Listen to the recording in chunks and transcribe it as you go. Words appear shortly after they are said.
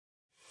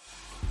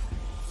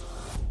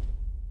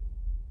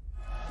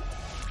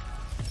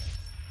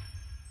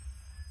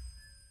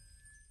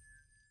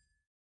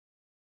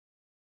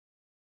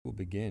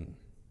begin.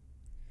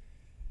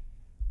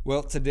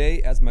 Well,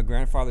 today, as my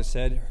grandfather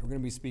said, we're going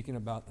to be speaking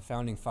about the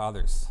founding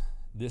fathers,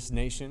 this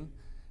nation,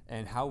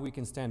 and how we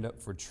can stand up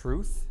for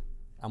truth.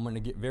 I'm going to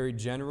get very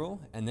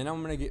general, and then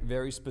I'm going to get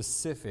very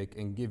specific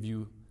and give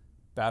you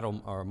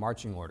battle or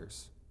marching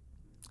orders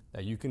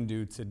that you can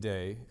do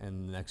today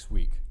and next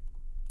week.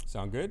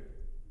 Sound good?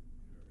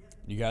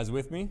 You guys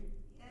with me?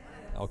 Yes.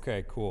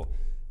 Okay, cool.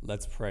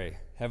 Let's pray.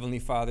 Heavenly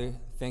Father,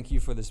 thank you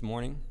for this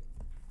morning.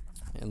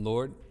 And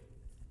Lord,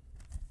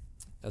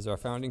 as our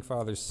founding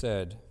fathers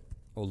said,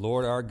 O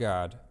Lord our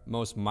God,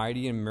 most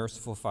mighty and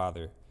merciful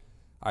Father,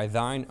 I,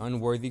 thine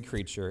unworthy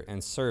creature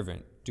and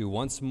servant, do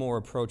once more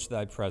approach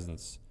thy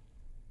presence,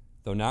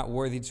 though not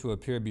worthy to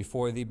appear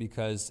before thee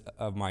because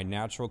of my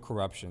natural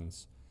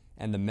corruptions,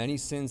 and the many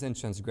sins and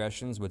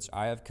transgressions which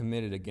I have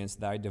committed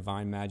against thy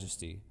divine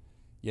majesty.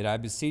 Yet I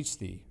beseech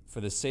thee, for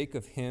the sake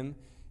of him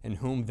in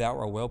whom thou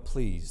art well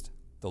pleased,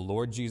 the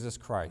Lord Jesus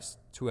Christ,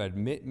 to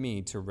admit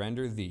me to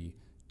render thee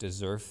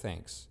deserved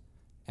thanks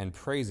and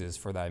praises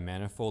for thy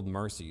manifold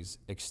mercies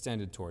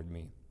extended toward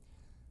me.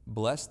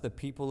 Bless the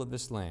people of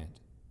this land.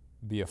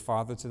 Be a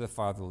father to the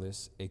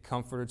fatherless, a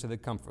comforter to the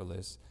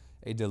comfortless,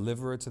 a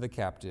deliverer to the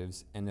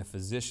captives, and a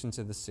physician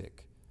to the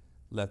sick.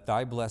 Let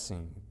thy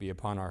blessing be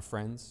upon our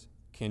friends,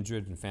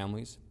 kindred, and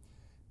families.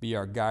 Be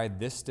our guide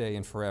this day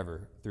and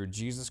forever, through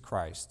Jesus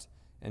Christ,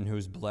 in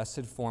whose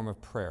blessed form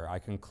of prayer I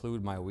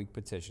conclude my weak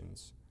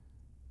petitions.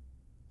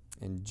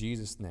 In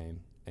Jesus'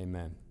 name,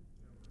 amen.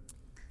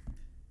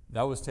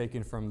 That was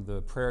taken from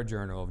the prayer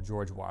journal of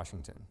George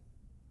Washington.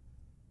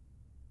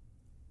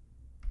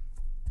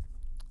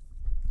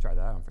 Try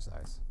that on for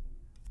size.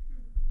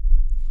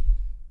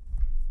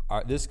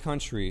 This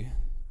country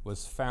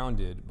was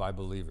founded by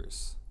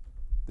believers.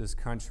 This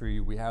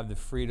country, we have the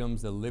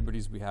freedoms, the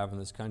liberties we have in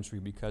this country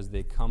because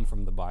they come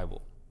from the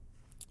Bible.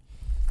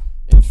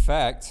 In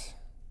fact,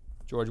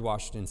 George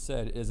Washington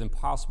said, it is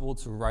impossible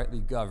to rightly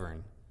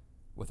govern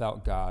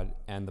without God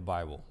and the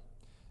Bible.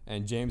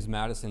 And James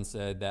Madison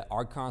said that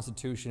our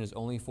Constitution is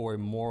only for a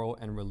moral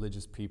and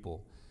religious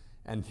people.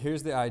 And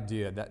here's the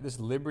idea, that this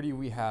liberty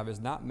we have is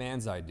not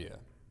man's idea.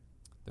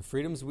 The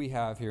freedoms we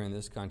have here in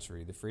this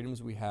country, the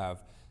freedoms we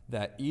have,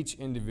 that each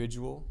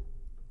individual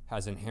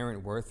has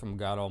inherent worth from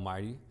God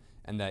Almighty,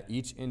 and that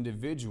each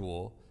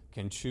individual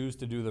can choose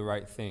to do the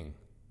right thing.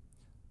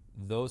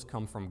 Those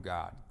come from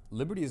God.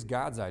 Liberty is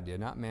God's idea,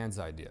 not man's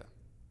idea.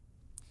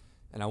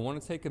 And I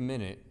want to take a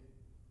minute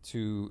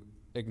to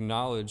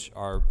acknowledge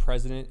our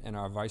president and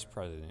our vice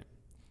president,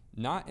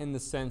 not in the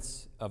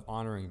sense of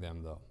honoring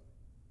them, though,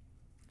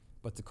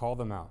 but to call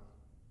them out.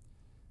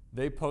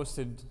 They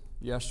posted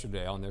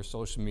yesterday on their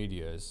social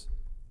medias,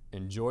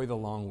 enjoy the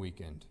long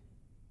weekend.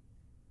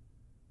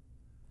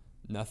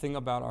 Nothing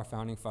about our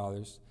founding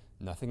fathers,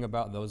 nothing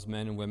about those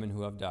men and women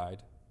who have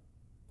died,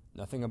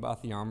 nothing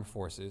about the armed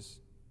forces.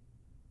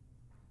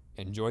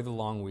 Enjoy the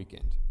long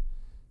weekend.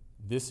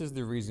 This is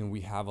the reason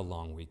we have a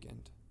long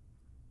weekend.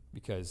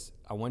 Because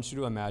I want you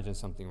to imagine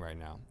something right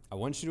now. I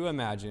want you to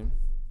imagine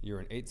you're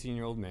an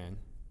 18-year-old man.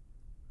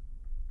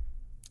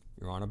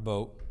 You're on a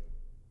boat.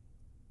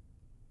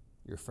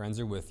 Your friends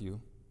are with you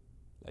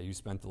that you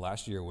spent the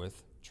last year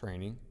with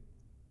training.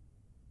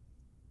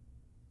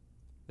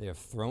 They have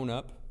thrown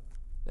up.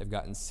 They've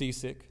gotten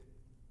seasick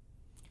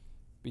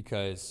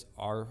because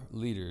our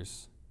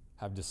leaders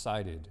have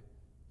decided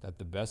that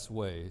the best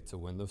way to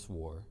win this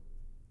war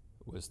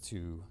was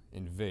to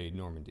invade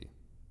Normandy.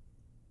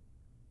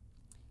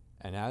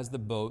 And as the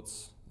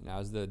boats and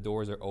as the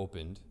doors are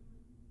opened,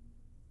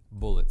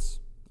 bullets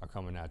are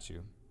coming at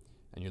you.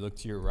 And you look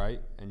to your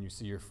right and you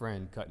see your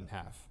friend cut in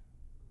half.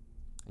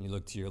 And you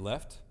look to your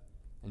left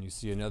and you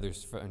see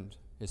another's friend,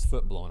 his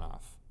foot blown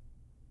off.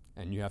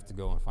 And you have to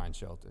go and find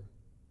shelter.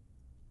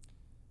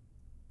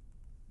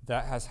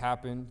 That has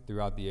happened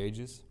throughout the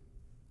ages.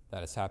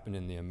 That has happened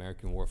in the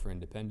American War for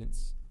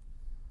Independence.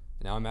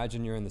 Now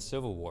imagine you're in the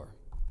Civil War,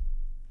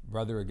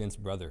 brother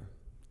against brother,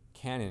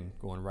 cannon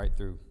going right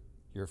through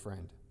your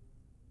friend.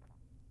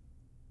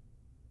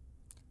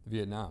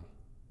 Vietnam,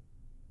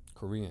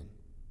 Korean,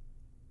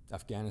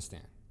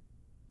 Afghanistan,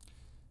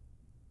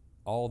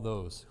 all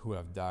those who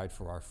have died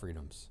for our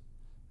freedoms.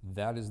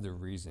 That is the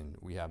reason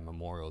we have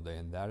Memorial Day,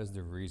 and that is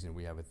the reason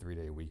we have a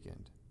 3-day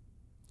weekend.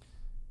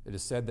 It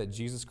is said that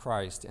Jesus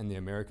Christ and the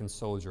American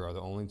soldier are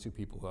the only two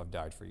people who have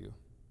died for you.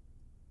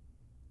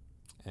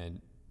 And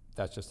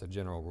that's just a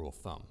general rule of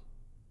thumb.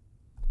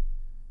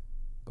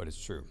 But it's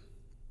true.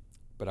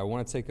 But I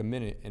want to take a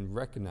minute and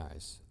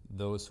recognize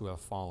those who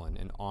have fallen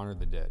and honor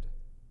the dead.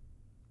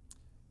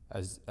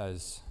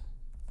 As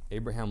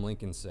Abraham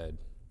Lincoln said,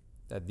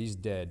 that these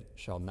dead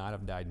shall not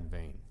have died in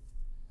vain,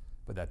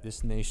 but that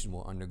this nation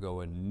will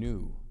undergo a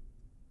new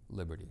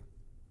liberty.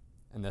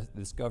 And that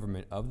this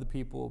government of the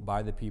people,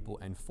 by the people,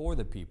 and for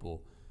the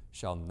people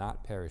shall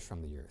not perish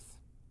from the earth.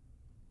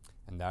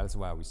 And that is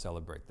why we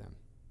celebrate them.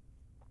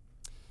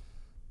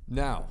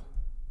 Now,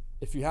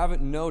 if you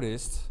haven't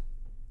noticed,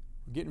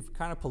 we're getting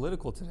kind of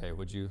political today.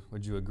 Would you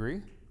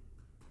agree?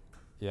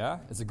 Yeah?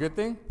 It's a good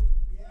thing?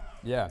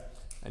 Yeah.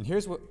 And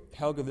here's what,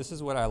 Helga, this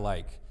is what I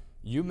like.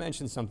 you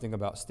mentioned something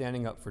about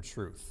standing up for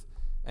truth.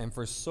 And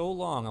for so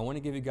long, I want to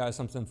give you guys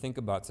something to think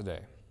about today.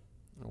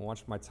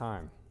 Watch my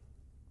time.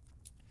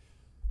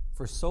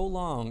 For so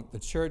long, the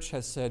church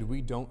has said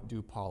we don't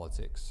do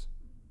politics.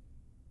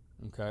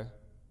 Okay?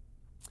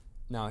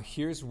 Now,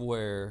 here's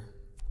where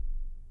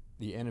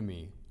the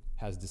enemy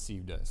has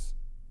deceived us.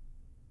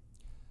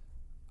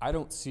 I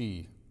don't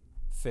see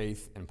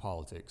faith and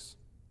politics.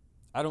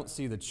 I don't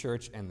see the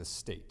church and the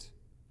state.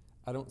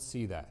 I don't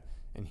see that.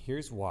 And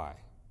here's why.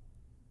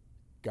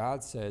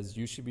 God says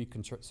you should be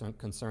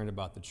concerned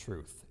about the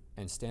truth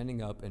and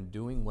standing up and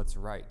doing what's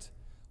right.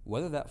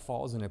 Whether that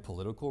falls in a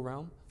political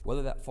realm,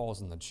 whether that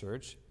falls in the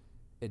church,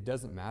 it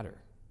doesn't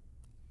matter.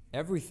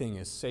 Everything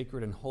is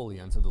sacred and holy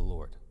unto the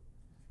Lord.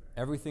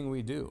 Everything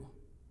we do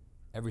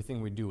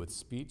with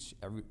speech,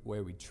 every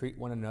way we treat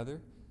one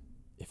another,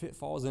 if it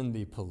falls in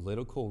the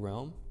political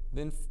realm,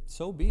 then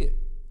so be it.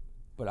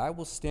 But I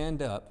will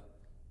stand up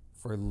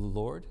for the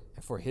Lord,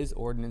 and for his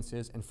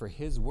ordinances, and for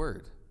his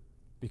word,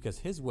 because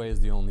his way is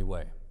the only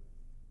way.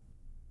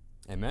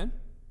 Amen?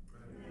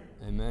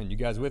 Amen. You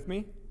guys with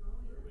me?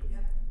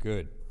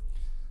 Good.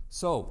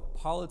 So,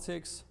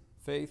 politics,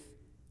 faith,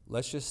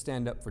 let's just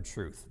stand up for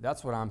truth.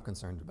 That's what I'm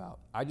concerned about.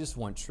 I just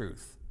want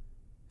truth.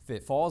 If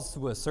it falls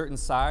to a certain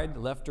side,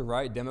 left or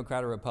right,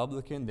 Democrat or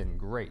Republican, then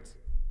great.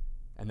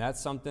 And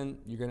that's something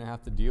you're going to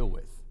have to deal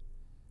with.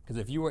 Because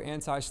if you were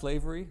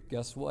anti-slavery,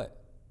 guess what?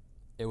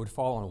 It would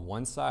fall on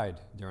one side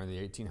during the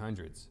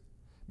 1800s.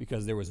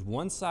 Because there was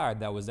one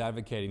side that was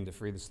advocating to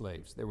free the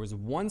slaves. There was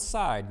one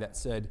side that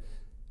said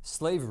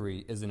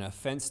slavery is an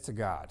offense to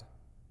God,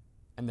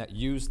 and that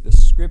used the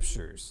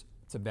scriptures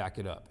to back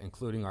it up,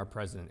 including our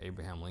president,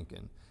 Abraham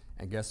Lincoln.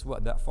 And guess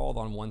what? That falls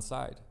on one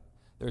side.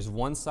 There's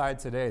one side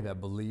today that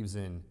believes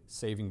in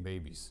saving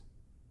babies,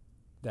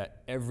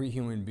 that every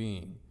human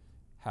being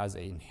has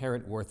an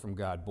inherent worth from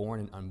God, born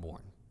and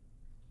unborn.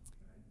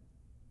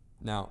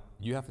 Now,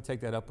 you have to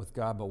take that up with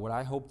God, but what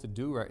I hope to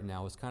do right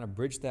now is kind of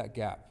bridge that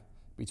gap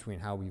between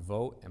how we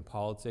vote and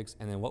politics,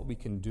 and then what we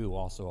can do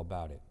also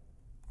about it.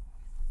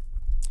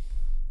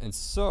 And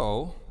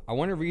so, I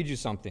want to read you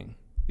something,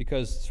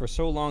 because for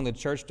so long the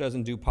church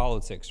doesn't do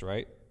politics,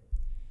 right?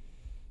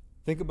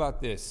 Think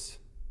about this.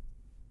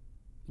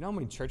 You know how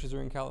many churches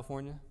are in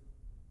California?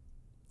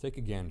 Take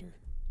a gander.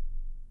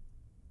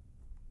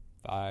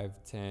 5,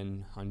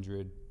 10,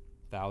 100,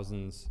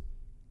 thousands.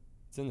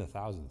 It's in the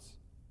thousands.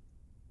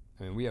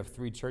 I mean, we have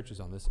 3 churches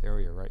on this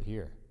area right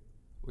here.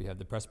 We have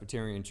the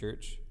Presbyterian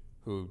Church,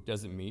 who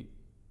doesn't meet.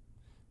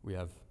 We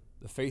have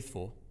the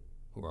faithful,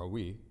 who are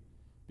we,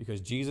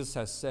 because Jesus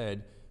has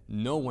said,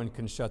 no one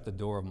can shut the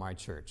door of my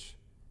church.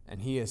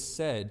 And he has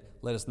said,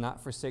 let us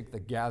not forsake the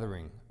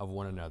gathering of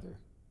one another.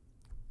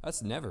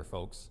 That's never,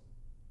 folks.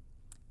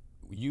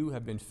 You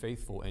have been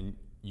faithful, and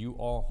you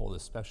all hold a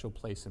special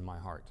place in my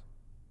heart.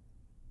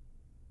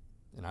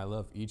 And I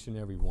love each and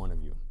every one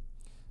of you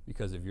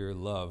because of your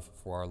love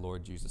for our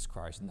Lord Jesus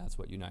Christ, and that's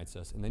what unites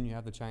us. And then you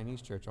have the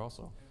Chinese church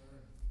also.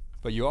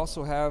 But you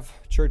also have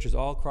churches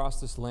all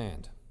across this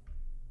land.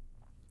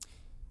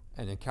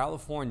 And in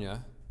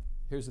California,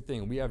 here's the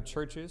thing. We have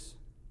churches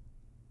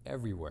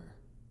everywhere.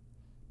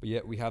 But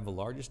yet we have the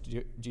largest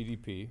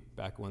GDP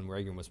back when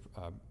Reagan was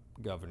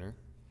governor.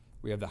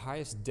 We have the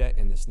highest debt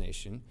in this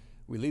nation.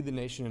 We lead the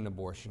nation in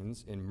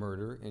abortions, in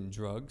murder, in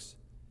drugs,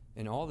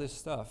 and all this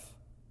stuff.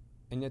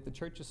 And yet the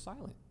church is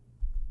silent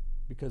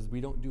because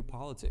we don't do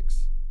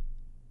politics.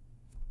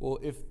 Well,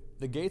 if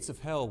the gates of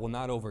hell will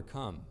not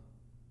overcome,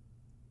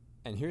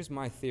 and here's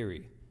my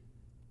theory,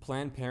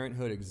 Planned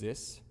Parenthood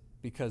exists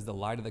because the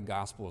light of the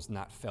gospel is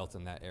not felt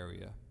in that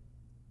area.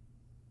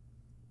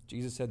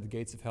 Jesus said the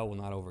gates of hell will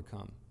not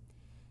overcome.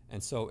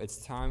 And so it's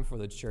time for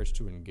the church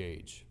to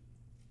engage.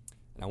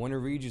 And I want to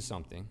read you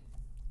something,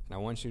 and I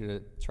want you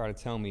to try to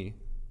tell me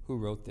who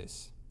wrote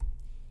this.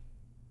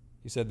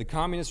 He said, the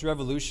communist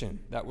revolution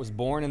that was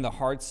born in the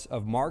hearts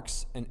of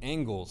Marx and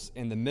Engels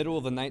in the middle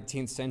of the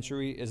 19th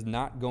century is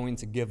not going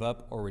to give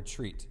up or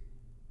retreat.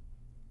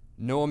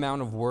 No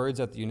amount of words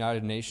at the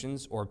United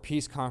Nations or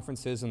peace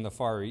conferences in the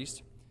Far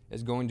East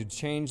is going to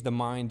change the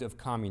mind of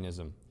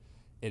communism.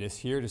 It is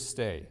here to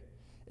stay.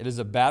 It is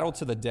a battle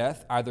to the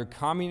death. Either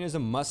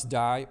communism must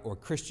die or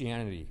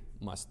Christianity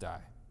must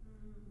die.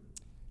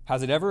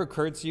 Has it ever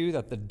occurred to you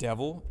that the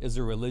devil is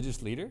a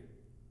religious leader?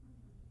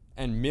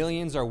 And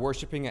millions are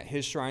worshiping at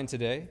his shrine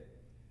today?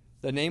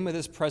 The name of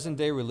this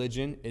present-day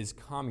religion is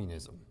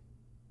communism.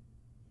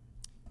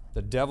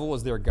 The devil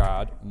is their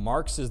god,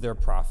 Marx is their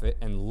prophet,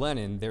 and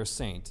Lenin their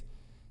saint,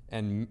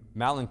 and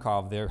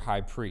Malenkov their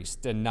high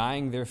priest,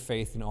 denying their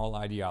faith in all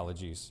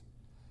ideologies,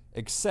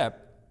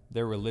 except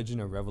their religion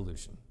of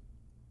revolution.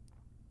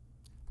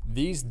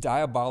 These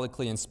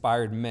diabolically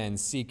inspired men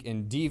seek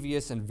in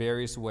devious and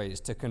various ways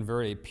to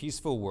convert a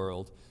peaceful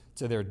world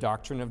to their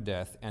doctrine of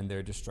death and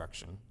their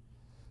destruction.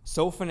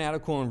 So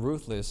fanatical and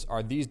ruthless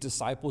are these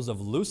disciples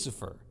of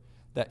Lucifer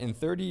that in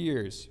 30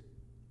 years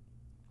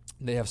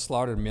they have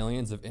slaughtered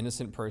millions of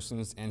innocent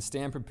persons and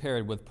stand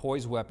prepared with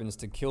poised weapons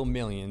to kill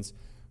millions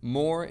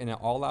more in an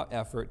all-out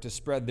effort to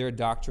spread their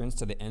doctrines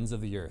to the ends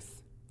of the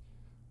earth.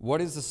 What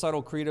is the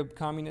subtle creed of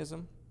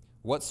communism?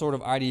 What sort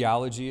of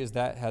ideology is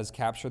that has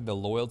captured the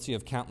loyalty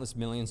of countless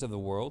millions of the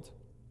world?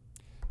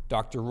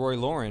 Dr. Roy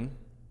Lauren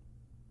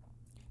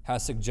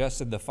has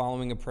suggested the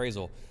following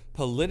appraisal.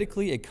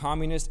 Politically, a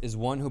communist is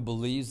one who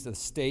believes the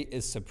state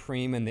is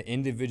supreme and the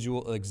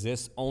individual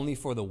exists only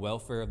for the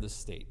welfare of the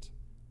state,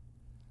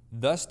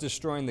 thus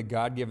destroying the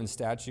God-given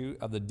statute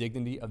of the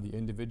dignity of the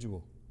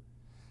individual.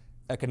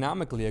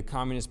 Economically, a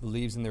communist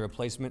believes in the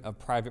replacement of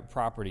private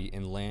property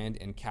in land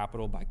and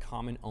capital by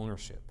common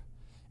ownership,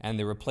 and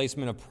the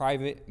replacement of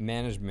private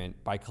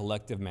management by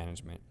collective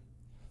management.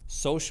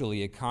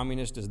 Socially, a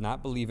communist does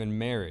not believe in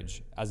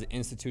marriage as an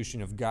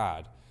institution of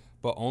God,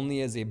 but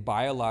only as a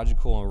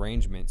biological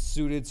arrangement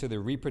suited to the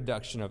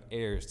reproduction of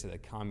heirs to the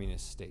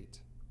communist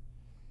state.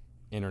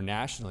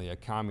 Internationally, a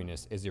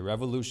communist is a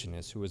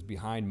revolutionist who is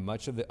behind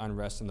much of the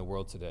unrest in the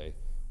world today,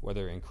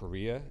 whether in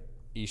Korea,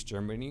 East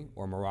Germany,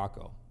 or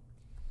Morocco.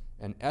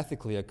 And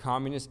ethically, a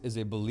communist is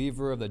a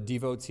believer of the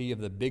devotee of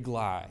the big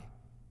lie.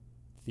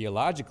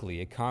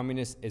 Theologically, a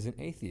communist is an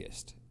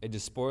atheist, a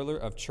despoiler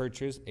of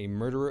churches, a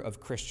murderer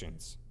of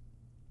Christians.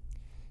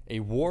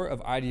 A war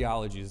of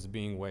ideologies is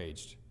being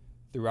waged.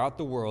 Throughout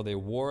the world, a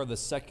war of the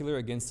secular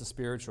against the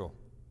spiritual.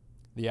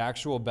 The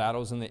actual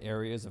battles in the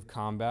areas of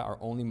combat are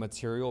only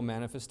material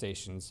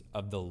manifestations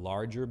of the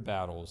larger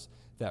battles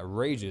that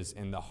rages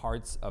in the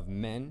hearts of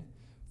men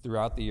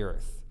throughout the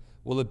earth.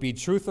 Will it be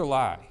truth or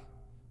lie?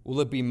 Will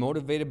it be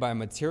motivated by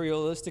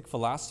materialistic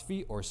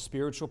philosophy or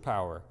spiritual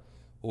power?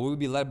 Will we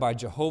be led by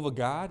Jehovah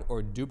God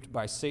or duped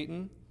by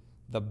Satan?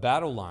 The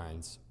battle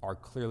lines are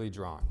clearly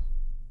drawn.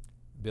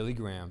 Billy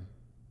Graham,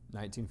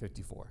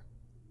 1954.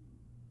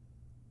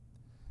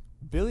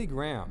 Billy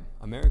Graham,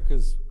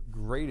 America's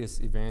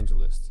greatest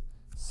evangelist,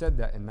 said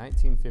that in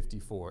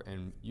 1954,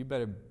 and you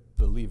better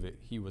believe it,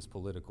 he was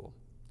political.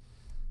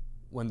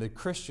 When the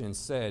Christians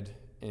said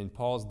in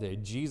Paul's day,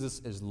 Jesus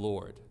is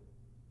Lord,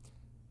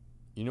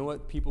 you know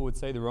what people would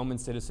say, the Roman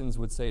citizens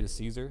would say to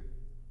Caesar?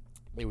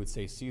 They would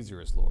say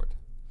Caesar is Lord.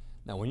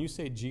 Now, when you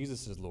say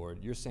Jesus is Lord,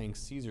 you're saying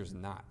Caesar's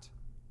not.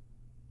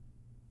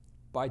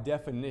 By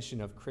definition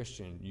of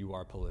Christian, you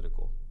are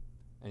political.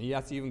 And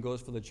that even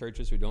goes for the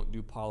churches who don't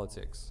do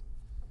politics.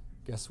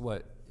 Guess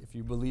what? If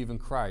you believe in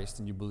Christ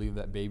and you believe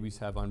that babies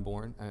have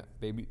unborn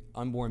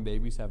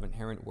babies have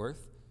inherent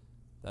worth,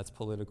 that's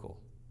political.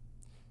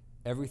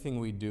 Everything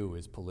we do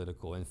is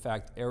political. In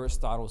fact,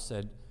 Aristotle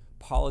said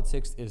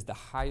politics is the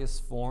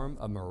highest form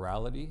of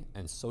morality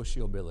and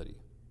sociability.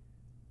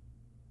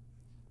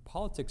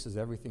 Politics is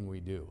everything we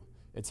do.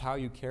 It's how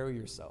you carry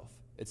yourself.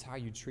 It's how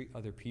you treat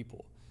other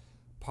people.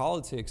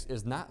 Politics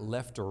is not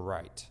left or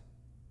right.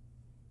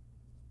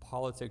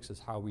 Politics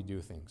is how we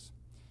do things.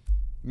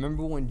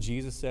 Remember when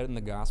Jesus said in the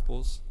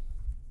Gospels,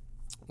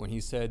 when he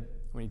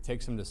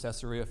takes them to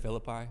Caesarea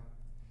Philippi,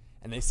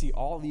 and they see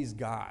all these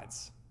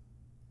gods,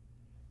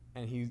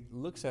 and he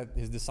looks at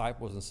his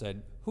disciples and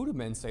said, "Who do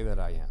men say that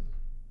I am?"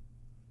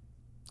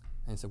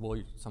 And he said,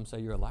 "Well, some say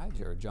you're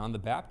Elijah or John the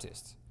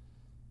Baptist."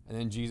 And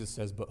then Jesus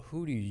says, "But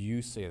who do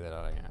you say that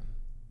I am?"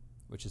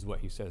 Which is what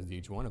he says to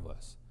each one of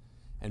us.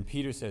 And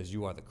Peter says,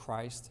 "You are the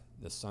Christ,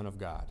 the Son of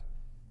God."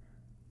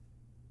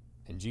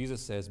 And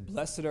Jesus says,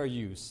 "Blessed are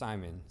you,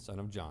 Simon, son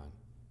of John,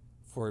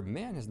 for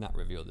man has not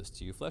revealed this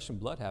to you, flesh and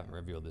blood haven't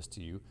revealed this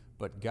to you,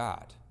 but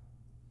God.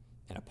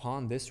 And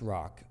upon this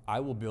rock I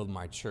will build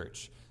my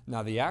church."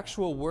 Now the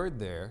actual word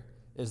there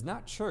is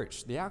not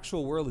church. The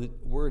actual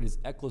word is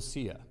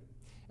ekklesia.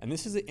 And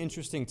this is an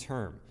interesting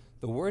term.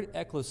 The word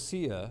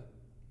ekklesia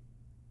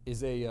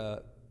is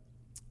a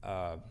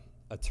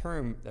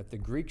term that the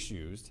Greeks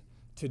used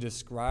to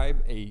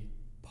describe a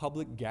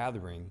public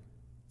gathering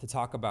to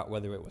talk about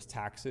whether it was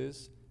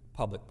taxes,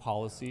 public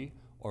policy,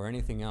 or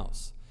anything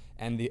else.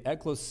 And the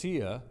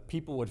ekklesia,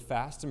 people would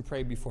fast and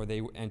pray before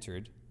they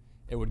entered.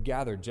 It would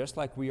gather just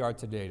like we are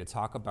today to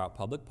talk about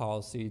public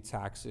policy,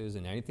 taxes,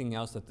 and anything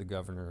else that the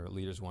governor or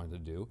leaders wanted to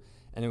do.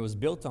 And it was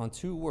built on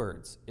two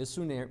words,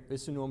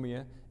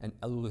 isonomia and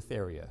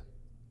eleutheria,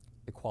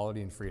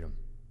 equality and freedom,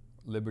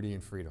 liberty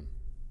and freedom.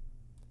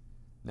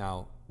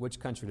 Now, which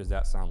country does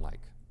that sound like?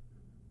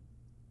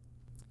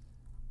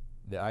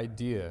 The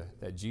idea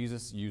that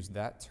Jesus used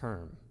that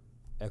term,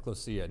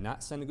 ekklesia,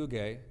 not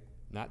synagogue,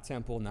 not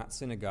temple, not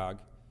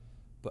synagogue,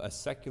 but a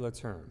secular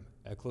term,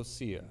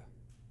 ekklesia,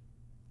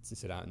 to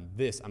sit on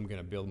this, I'm going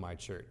to build my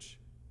church.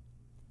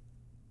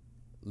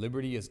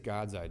 Liberty is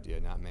God's idea,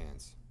 not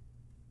man's.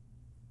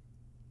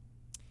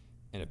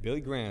 And if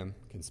Billy Graham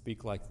can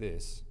speak like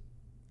this,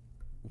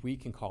 we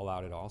can call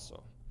out it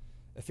also.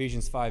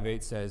 Ephesians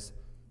 5:8 says,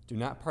 "Do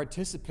not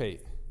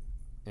participate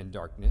in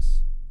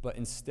darkness, but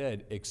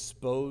instead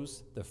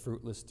expose the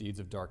fruitless deeds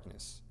of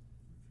darkness."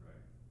 That's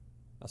right.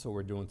 That's what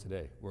we're doing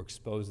today. We're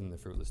exposing the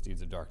fruitless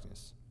deeds of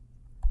darkness.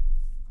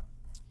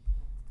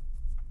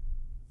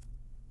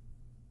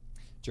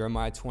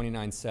 Jeremiah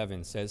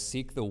 29:7 says,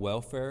 "Seek the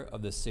welfare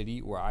of the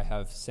city where I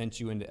have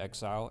sent you into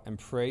exile, and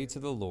pray to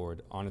the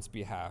Lord on its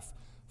behalf,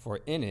 for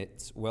in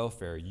its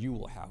welfare you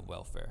will have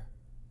welfare."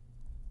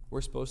 We're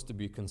supposed to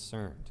be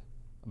concerned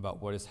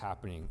about what is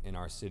happening in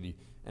our city.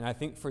 And I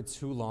think for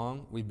too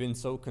long, we've been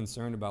so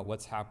concerned about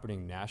what's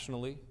happening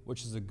nationally,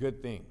 which is a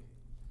good thing.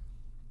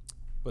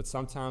 But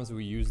sometimes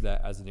we use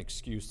that as an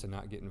excuse to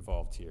not get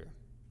involved here.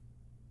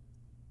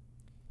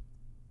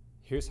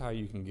 Here's how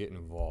you can get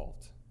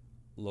involved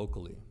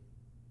locally,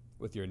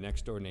 with your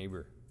next door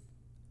neighbor,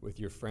 with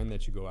your friend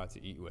that you go out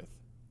to eat with.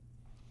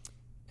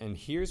 And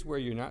here's where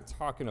you're not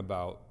talking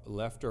about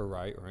left or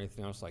right or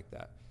anything else like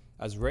that.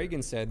 As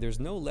Reagan said, there's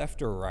no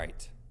left or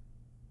right.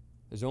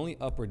 There's only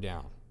up or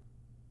down.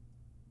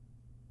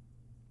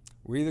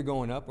 We're either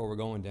going up or we're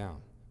going down.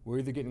 We're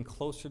either getting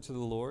closer to the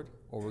Lord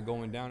or we're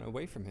going down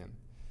away from him.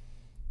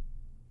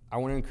 I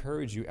want to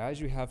encourage you,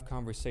 as you have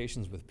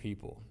conversations with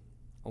people,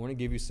 I want to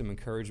give you some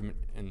encouragement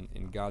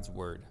in God's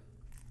word.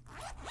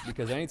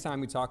 Because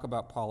anytime we talk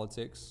about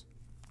politics,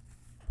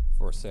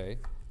 for say,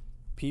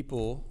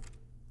 people,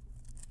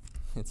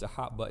 it's a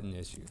hot button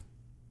issue.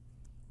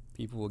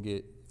 People will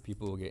get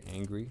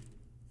angry.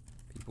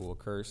 People will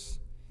curse.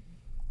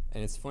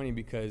 And it's funny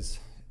because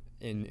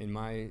in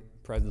my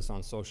presence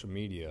on social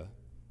media,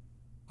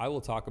 I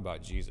will talk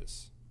about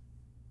Jesus.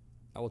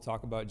 I will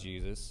talk about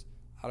Jesus.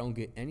 I don't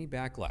get any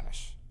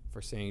backlash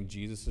for saying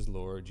Jesus is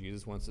Lord,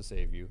 Jesus wants to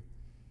save you.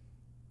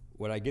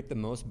 What I get the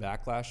most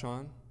backlash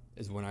on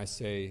is when I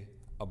say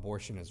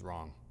abortion is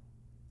wrong.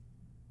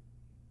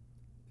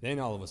 Then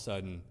all of a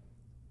sudden,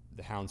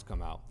 the hounds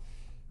come out.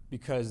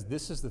 Because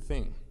this is the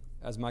thing.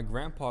 As my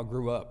grandpa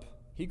grew up,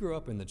 he grew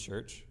up in the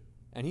church,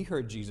 and he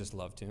heard Jesus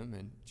loved him,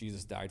 and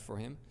Jesus died for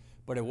him.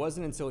 But it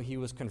wasn't until he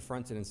was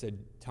confronted and said,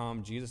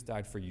 Tom, Jesus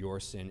died for your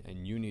sin,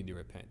 and you need to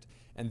repent.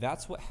 And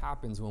that's what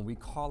happens when we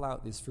call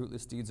out these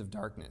fruitless deeds of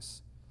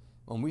darkness.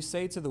 When we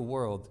say to the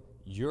world,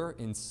 you're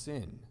in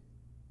sin,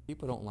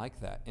 people don't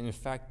like that. And in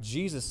fact,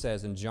 Jesus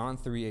says in John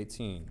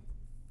 3:18,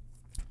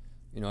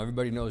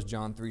 everybody knows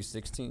John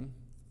 3:16,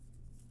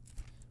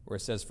 where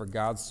it says, for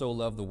God so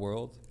loved the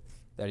world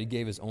that he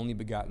gave his only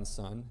begotten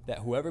Son, that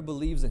whoever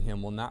believes in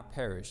him will not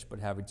perish but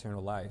have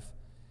eternal life.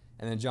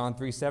 And then John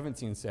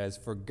 3:17 says,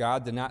 for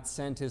God did not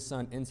send his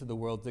Son into the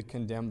world to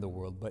condemn the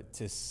world, but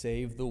to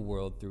save the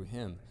world through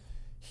him.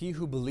 He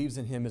who believes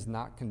in him is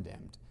not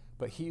condemned,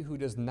 but he who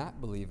does not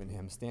believe in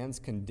him stands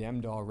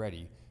condemned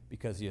already,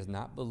 because he has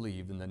not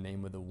believed in the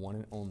name of the one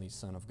and only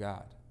Son of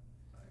God.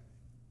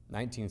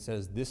 19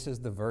 says, this is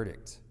the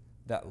verdict,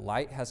 that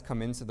light has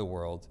come into the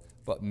world,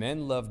 but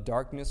men love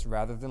darkness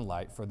rather than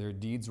light, for their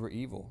deeds were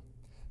evil.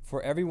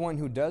 For everyone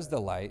who does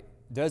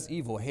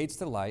evil hates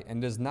the light,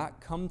 and does not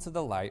come to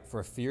the light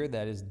for fear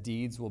that his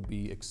deeds will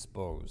be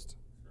exposed.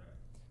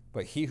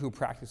 But he who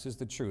practices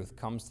the truth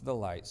comes to the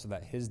light, so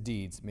that his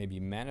deeds may be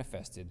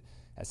manifested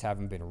as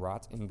having been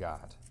wrought in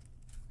God.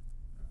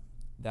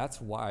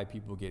 That's why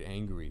people get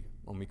angry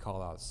when we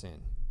call out sin.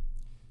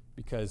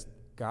 Because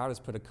God has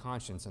put a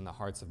conscience in the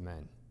hearts of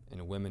men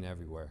and women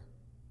everywhere.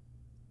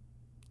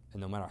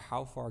 And no matter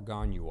how far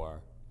gone you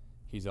are,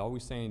 he's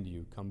always saying to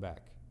you, come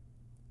back,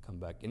 come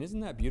back. And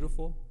isn't that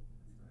beautiful?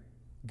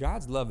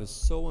 God's love is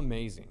so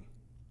amazing,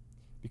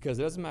 because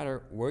it doesn't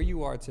matter where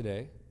you are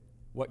today,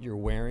 what you're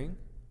wearing,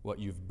 what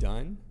you've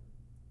done,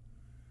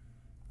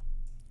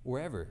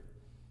 wherever.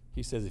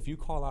 He says, if you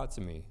call out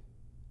to me,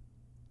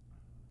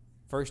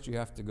 first you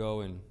have to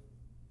go and,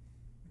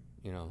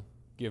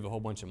 give a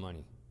whole bunch of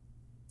money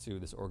to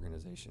this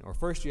organization. Or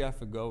first you have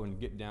to go and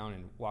get down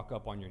and walk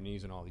up on your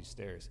knees and all these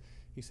stairs.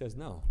 He says,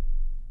 no,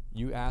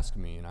 you ask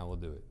me and I will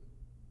do it.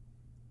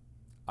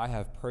 I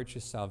have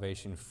purchased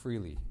salvation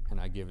freely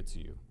and I give it to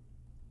you.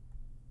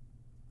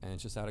 And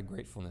it's just out of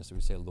gratefulness that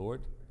we say,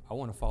 Lord, I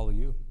want to follow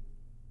you.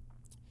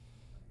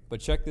 But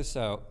check this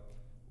out.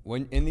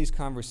 When in these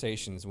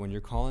conversations, when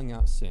you're calling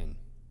out sin,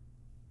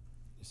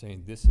 you're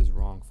saying, this is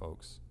wrong,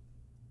 folks.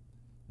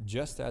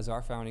 Just as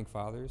our founding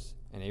fathers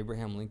and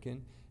Abraham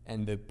Lincoln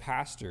and the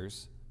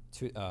pastors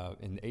in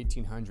the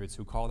 1800s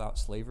who called out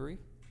slavery,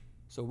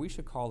 so we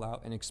should call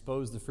out and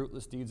expose the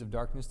fruitless deeds of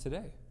darkness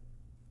today.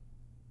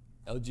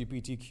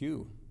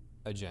 LGBTQ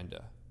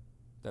agenda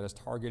that is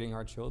targeting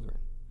our children,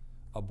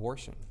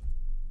 abortion,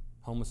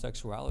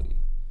 homosexuality,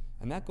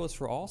 and that goes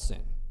for all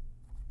sin.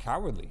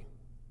 Cowardly.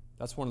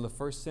 That's one of the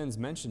first sins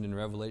mentioned in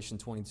Revelation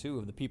 22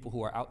 of the people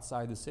who are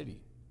outside the city,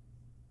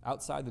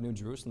 outside the New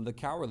Jerusalem, the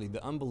cowardly,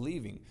 the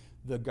unbelieving,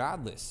 the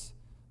godless,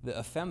 the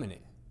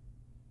effeminate,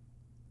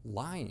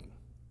 lying,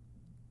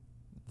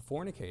 the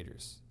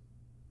fornicators,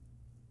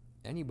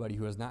 anybody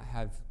who has not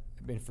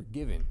been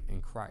forgiven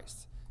in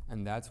Christ.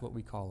 And that's what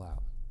we call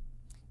out.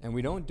 And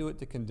we don't do it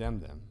to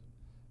condemn them,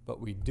 but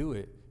we do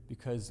it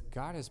because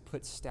God has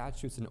put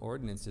statutes and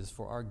ordinances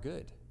for our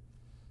good.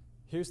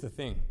 Here's the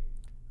thing.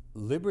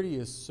 Liberty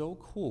is so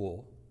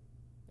cool,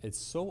 it's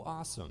so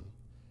awesome,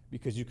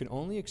 because you can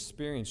only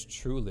experience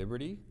true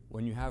liberty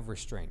when you have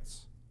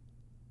restraints.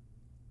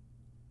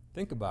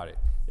 Think about it.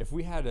 If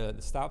we had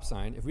a stop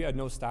sign, if we had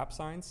no stop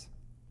signs,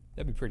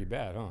 that'd be pretty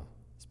bad, huh?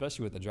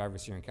 Especially with the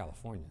drivers here in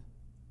California.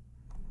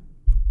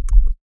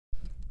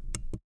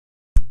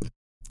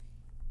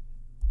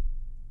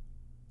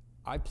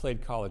 I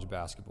played college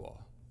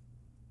basketball.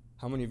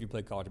 How many of you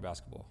played college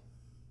basketball?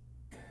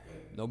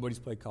 Nobody's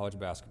played college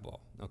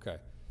basketball. Okay.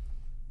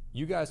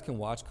 You guys can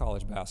watch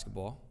college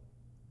basketball.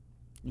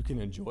 You can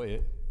enjoy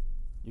it.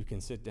 You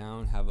can sit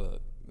down, have a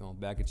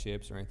bag of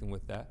chips or anything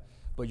with that.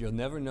 But you'll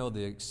never know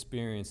the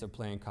experience of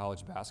playing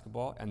college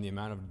basketball and the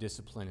amount of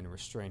discipline and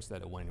restraints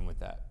that went in with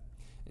that.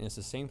 And it's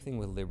the same thing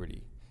with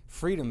liberty.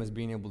 Freedom is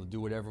being able to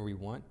do whatever we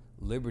want.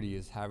 Liberty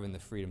is having the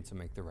freedom to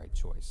make the right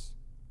choice.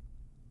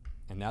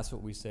 And that's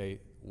what we say,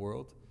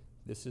 world,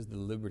 this is the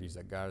liberties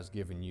that God has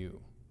given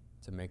you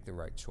to make the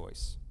right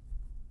choice.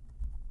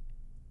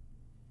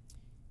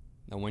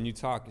 Now, when you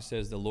talk, it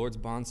says, the Lord's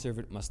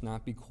bondservant must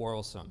not be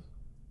quarrelsome,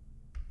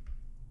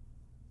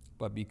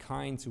 but be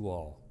kind to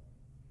all,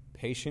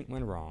 patient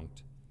when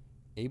wronged,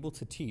 able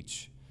to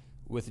teach,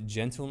 with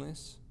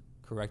gentleness,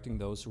 correcting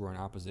those who are in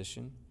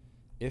opposition,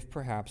 if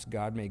perhaps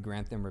God may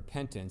grant them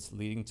repentance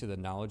leading to the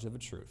knowledge of the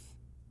truth,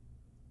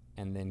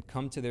 and then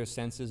come to their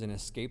senses and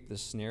escape the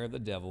snare of the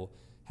devil,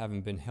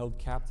 having been held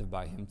captive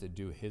by him to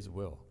do his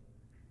will.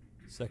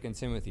 2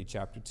 Timothy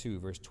chapter 2,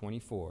 verse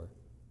 24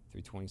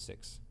 through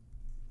 26.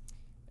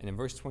 And in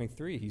verse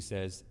 23, he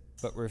says,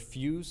 but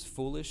refuse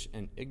foolish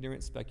and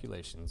ignorant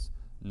speculations,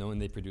 knowing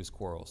they produce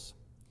quarrels.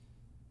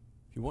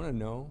 If you want to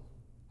know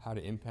how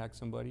to impact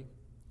somebody,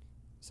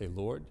 say,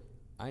 Lord,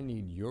 I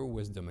need your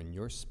wisdom and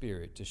your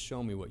spirit to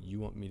show me what you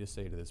want me to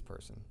say to this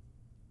person.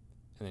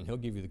 And then he'll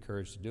give you the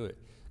courage to do it.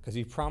 Because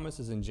he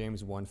promises in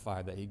James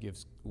 1:5 that he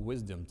gives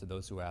wisdom to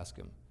those who ask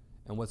him.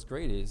 And what's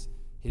great is,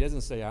 he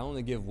doesn't say, I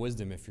only give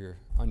wisdom if you're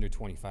under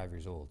 25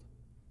 years old.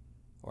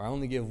 Or I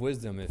only give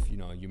wisdom if,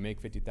 you make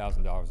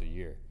 $50,000 a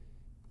year.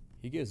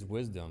 He gives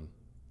wisdom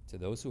to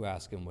those who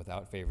ask him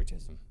without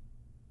favoritism.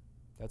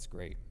 That's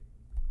great.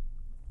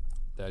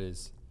 That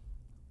is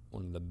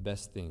one of the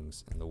best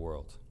things in the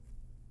world.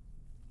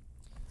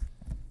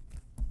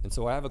 And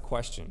so I have a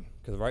question,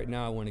 because right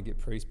now I want to get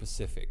pretty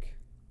specific.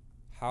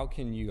 I want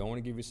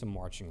to give you some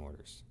marching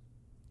orders.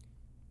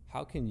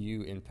 How can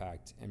you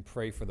impact and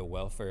pray for the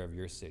welfare of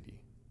your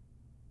city?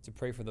 To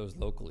pray for those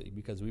locally,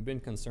 because we've been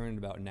concerned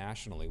about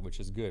nationally, which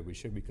is good. We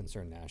should be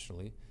concerned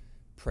nationally.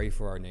 Pray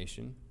for our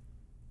nation.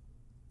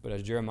 But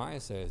as Jeremiah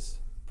says,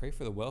 pray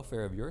for the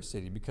welfare of your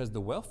city, because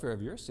the welfare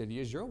of your city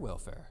is your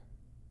welfare.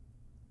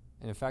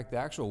 And in fact, the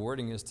actual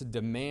wording is to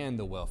demand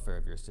the welfare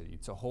of your city,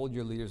 to hold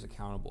your leaders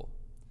accountable.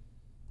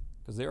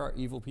 Because there are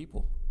evil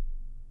people.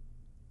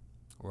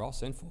 We're all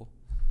sinful.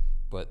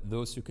 But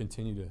those who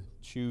continue to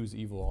choose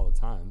evil all the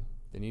time,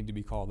 they need to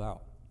be called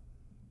out.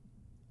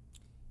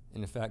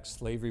 And in fact,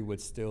 slavery would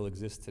still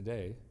exist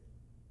today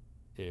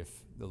if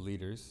the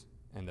leaders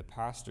and the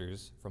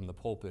pastors from the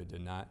pulpit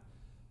did not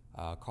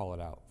call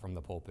it out from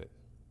the pulpit.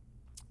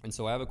 And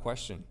so I have a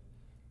question.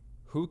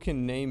 Who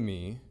can name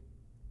me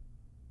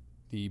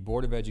the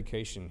Board of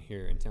Education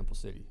here in Temple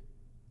City?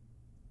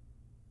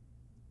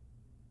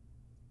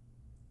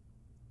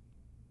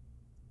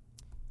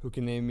 Who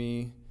can name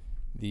me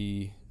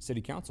the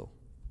city council?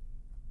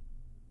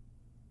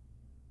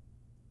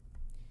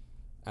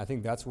 I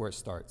think that's where it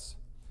starts.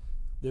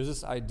 There's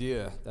this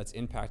idea that's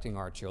impacting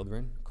our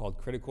children called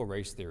critical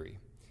race theory.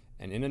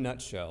 And in a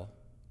nutshell,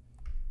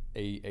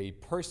 a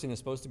person is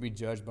supposed to be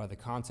judged by the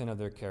content of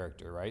their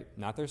character, right?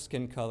 Not their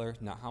skin color,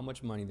 not how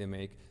much money they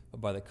make,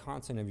 but by the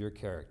content of your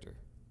character,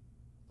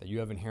 that you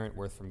have inherent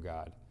worth from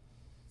God.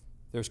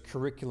 There's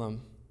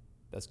curriculum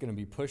that's going to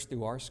be pushed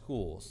through our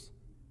schools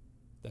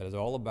that is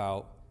all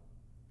about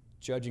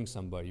judging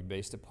somebody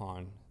based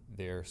upon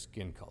their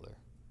skin color.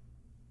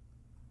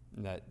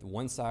 And that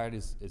one side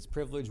is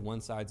privileged,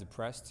 one side's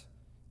oppressed,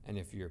 and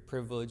if you're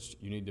privileged,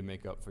 you need to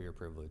make up for your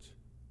privilege.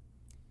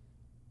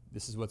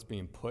 This is what's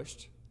being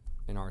pushed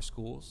in our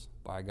schools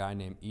by a guy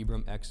named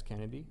Ibram X.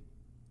 Kendi,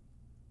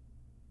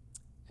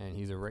 and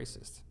he's a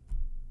racist.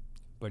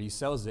 But he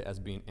sells it as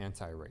being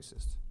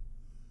anti-racist.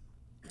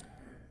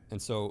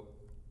 And so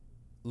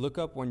look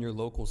up when your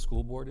local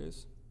school board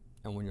is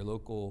and when your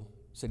local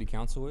city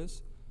council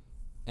is.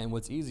 And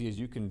what's easy is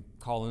you can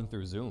call in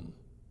through Zoom.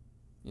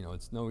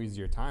 It's no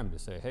easier time to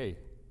say, hey,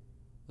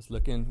 let's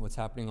look in what's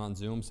happening on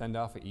Zoom, send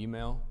off an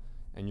email,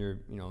 and your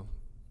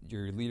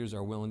leaders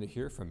are willing to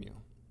hear from you.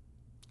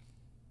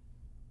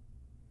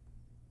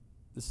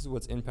 This is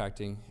what's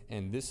impacting,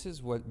 and this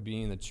is what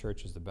being the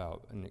church is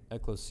about, an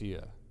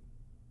ecclesia,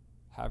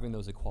 having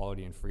those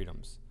equality and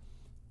freedoms.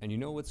 And you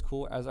know what's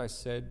cool? As I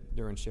said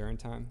during sharing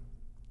time,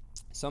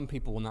 some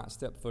people will not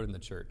step foot in the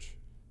church.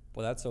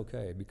 Well, that's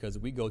okay, because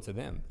we go to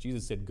them.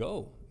 Jesus said,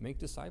 go, make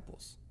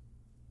disciples.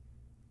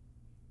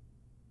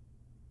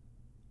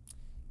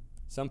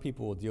 Some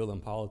people will deal in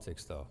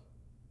politics, though,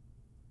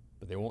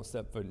 but they won't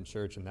step foot in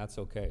church, and that's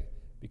okay,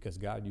 because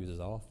God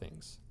uses all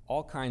things,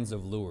 all kinds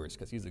of lures,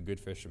 because he's a good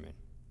fisherman.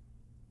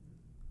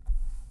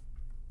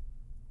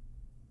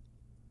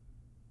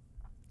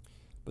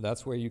 But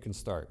that's where you can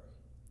start.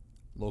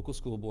 Local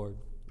school board,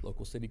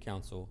 local city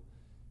council,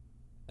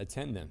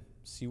 attend them,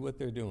 see what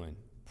they're doing,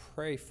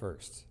 pray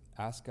first,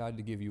 ask God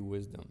to give you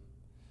wisdom.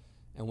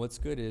 And what's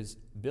good is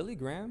Billy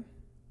Graham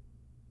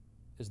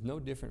is no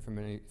different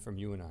from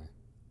you and I.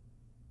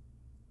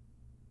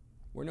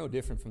 We're no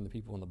different from the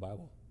people in the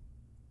Bible.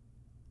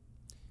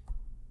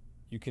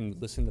 You can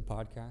listen to the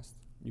podcast,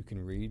 you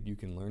can read, you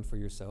can learn for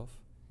yourself,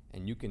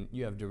 and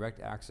you have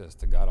direct access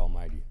to God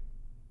Almighty.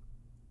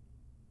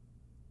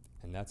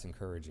 And that's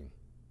encouraging.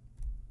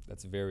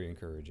 That's very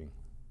encouraging.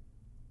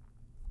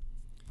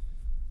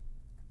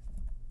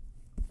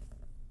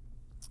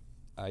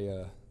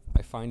 I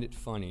find it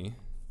funny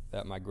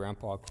that my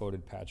grandpa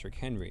quoted Patrick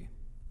Henry,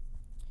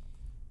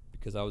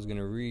 because I was going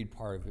to read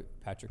part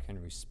of Patrick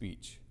Henry's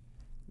speech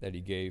that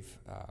he gave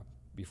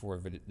before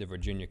the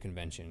Virginia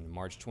Convention,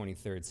 March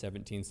 23rd,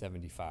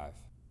 1775.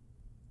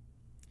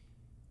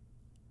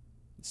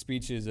 The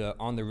speech is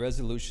on the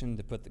resolution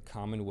to put the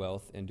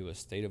Commonwealth into a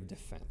state of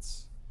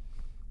defense.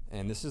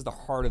 And this is the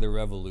heart of the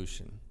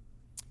revolution.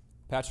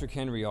 Patrick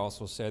Henry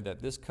also said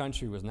that this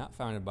country was not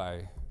founded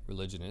by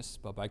religionists,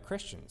 but by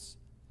Christians.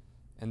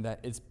 And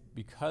that it's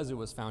because it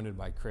was founded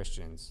by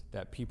Christians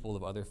that people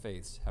of other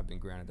faiths have been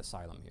granted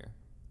asylum here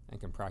and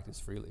can practice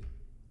freely.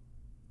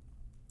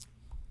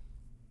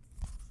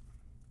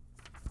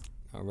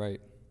 All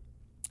right,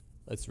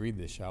 let's read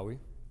this, shall we?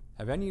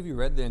 Have any of you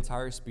read the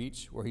entire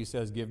speech where he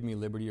says, "Give me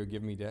liberty or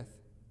give me death"?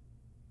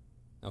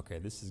 Okay,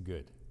 this is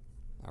good.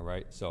 All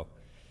right, so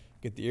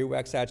get the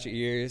earwax out your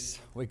ears,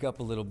 wake up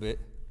a little bit,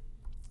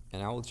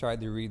 and I will try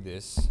to read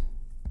this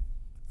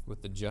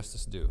with the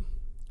justice due.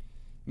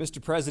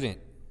 Mr. President,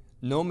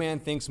 no man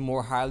thinks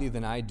more highly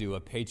than I do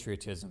of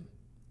patriotism,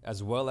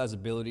 as well as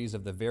abilities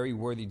of the very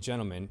worthy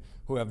gentlemen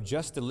who have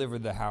just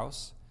delivered the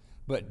House,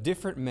 but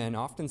different men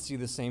often see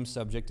the same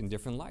subject in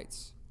different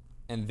lights.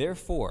 And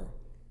therefore,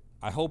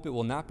 I hope it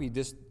will not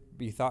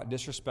be thought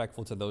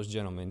disrespectful to those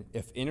gentlemen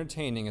if,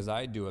 entertaining as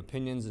I do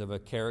opinions of a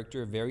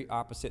character very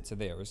opposite to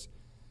theirs,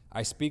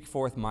 I speak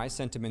forth my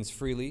sentiments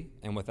freely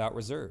and without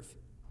reserve.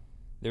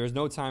 There is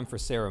no time for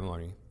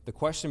ceremony. The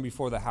question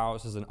before the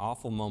House is an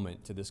awful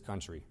moment to this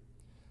country.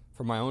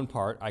 For my own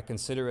part, I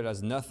consider it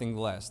as nothing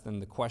less than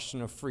the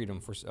question of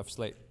freedom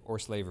or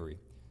slavery,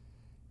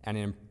 and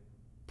in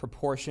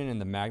proportion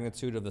and the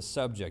magnitude of the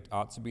subject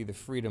ought to be the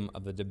freedom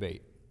of the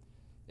debate.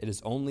 It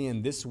is only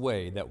in this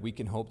way that we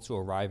can hope to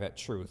arrive at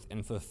truth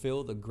and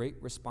fulfill the great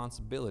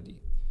responsibility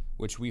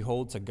which we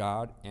hold to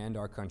God and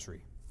our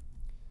country.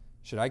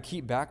 Should I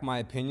keep back my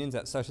opinions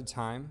at such a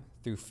time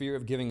through fear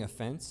of giving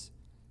offense,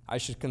 I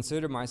should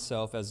consider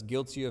myself as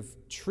guilty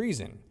of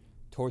treason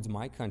towards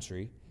my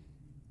country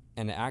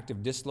and an act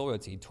of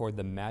disloyalty toward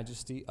the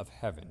majesty of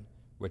heaven,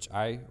 which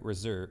I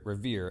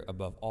revere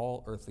above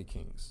all earthly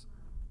kings.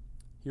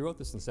 He wrote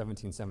this in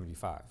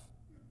 1775.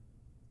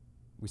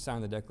 We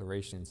signed the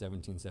Declaration in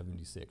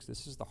 1776.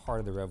 This is the heart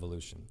of the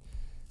revolution.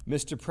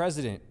 Mr.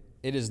 President,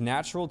 it is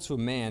natural to a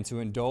man to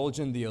indulge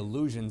in the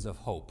illusions of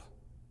hope.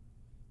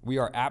 We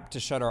are apt to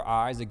shut our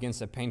eyes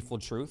against a painful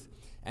truth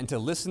and to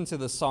listen to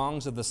the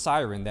songs of the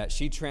siren that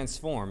she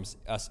transforms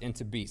us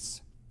into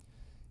beasts.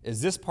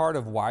 Is this part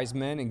of wise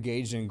men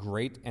engaged in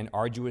great and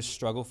arduous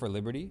struggle for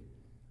liberty?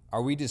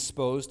 Are we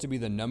disposed to be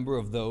the number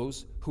of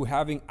those who,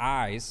 having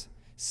eyes,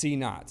 see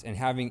not, and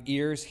having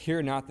ears,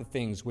 hear not the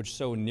things which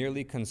so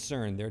nearly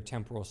concern their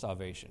temporal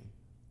salvation?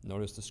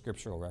 Notice the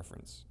scriptural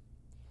reference.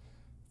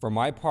 For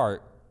my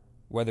part,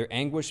 whether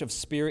anguish of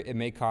spirit it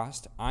may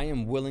cost, I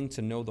am willing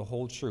to know the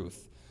whole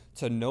truth,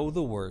 to know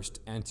the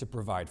worst, and to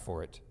provide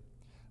for it.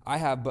 I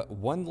have but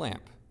one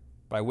lamp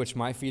by which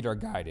my feet are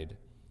guided,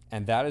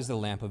 and that is the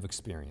lamp of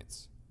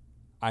experience.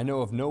 I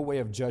know of no way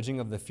of judging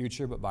of the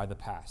future but by the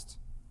past.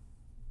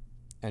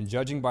 And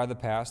judging by the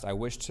past, I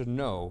wish to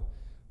know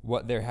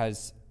what there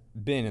has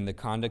been in the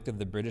conduct of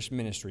the British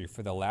ministry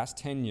for the last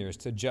 10 years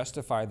to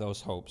justify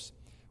those hopes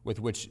with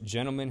which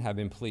gentlemen have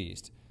been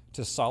pleased,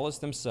 to solace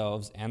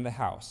themselves and the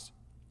House.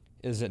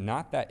 Is it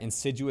not that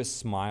insidious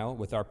smile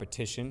with our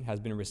petition has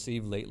been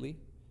received lately?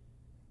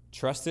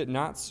 Trust it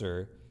not,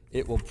 sir,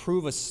 it will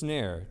prove a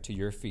snare to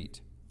your feet.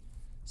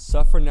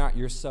 Suffer not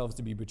yourselves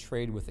to be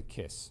betrayed with a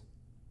kiss.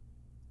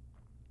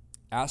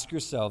 Ask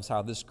yourselves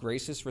how this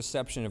gracious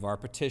reception of our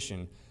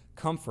petition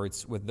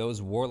comforts with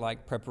those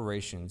warlike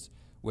preparations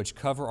which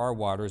cover our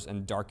waters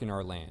and darken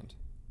our land.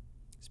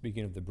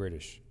 Speaking of the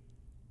British,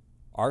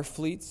 are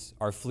fleets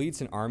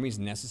and armies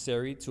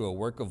necessary to a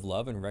work of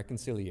love and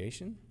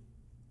reconciliation?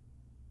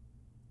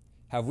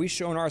 Have we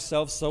shown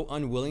ourselves so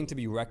unwilling to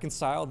be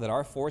reconciled that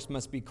our force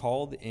must be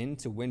called in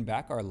to win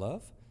back our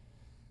love?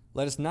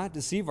 Let us not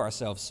deceive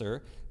ourselves,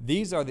 sir.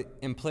 These are the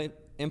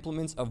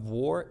implements of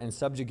war and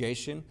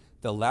subjugation,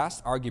 the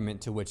last argument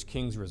to which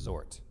kings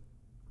resort.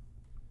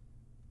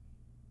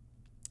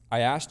 I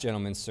ask,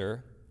 gentlemen,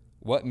 sir,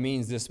 what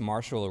means this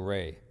martial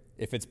array,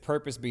 if its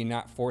purpose be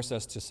not force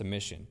us to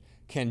submission?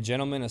 Can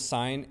gentlemen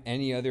assign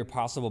any other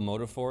possible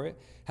motive for it?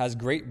 Has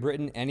Great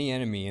Britain any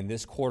enemy in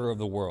this quarter of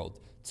the world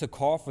to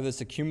call for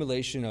this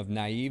accumulation of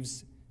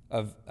navies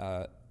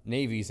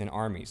and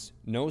armies?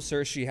 No,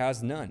 sir, she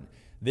has none.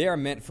 They are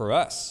meant for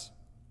us.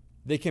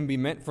 They can be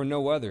meant for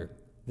no other.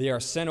 They are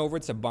sent over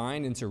to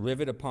bind and to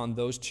rivet upon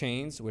those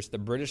chains which the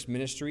British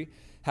ministry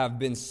have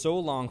been so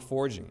long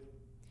forging.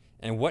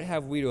 And what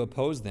have we to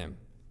oppose them?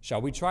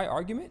 Shall we try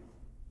argument?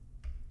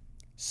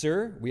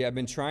 Sir, we have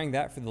been trying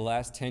that for the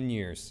last 10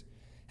 years.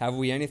 Have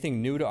we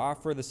anything new to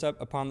offer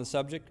upon the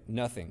subject?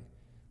 Nothing.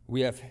 We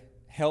have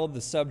held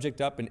the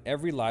subject up in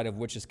every light of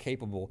which is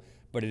capable,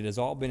 but it has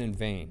all been in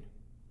vain.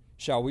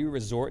 Shall we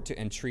resort to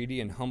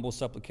entreaty and humble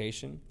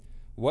supplication?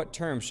 What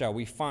terms shall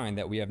we find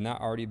that we have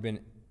not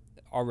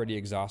already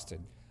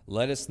exhausted?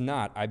 Let us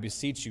not, I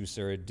beseech you,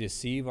 sir,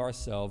 deceive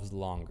ourselves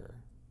longer.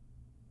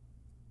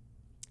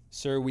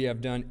 Sir, we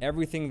have done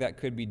everything that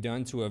could be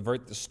done to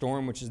avert the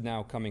storm which is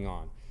now coming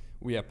on.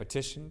 We have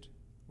petitioned,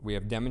 we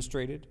have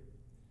demonstrated,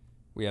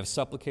 we have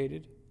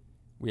supplicated,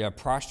 we have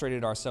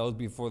prostrated ourselves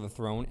before the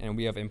throne, and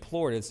we have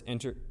implored its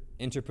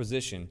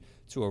interposition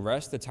to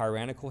arrest the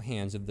tyrannical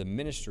hands of the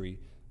ministry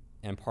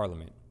and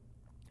parliament.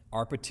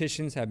 Our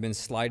petitions have been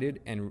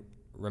slighted, and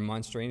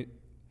remonstrances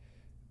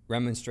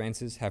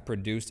have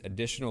produced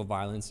additional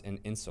violence and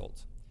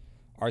insult.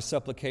 Our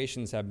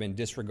supplications have been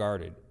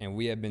disregarded, and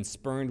we have been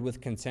spurned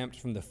with contempt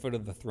from the foot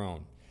of the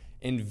throne.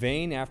 In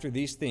vain after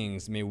these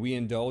things may we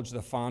indulge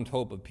the fond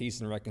hope of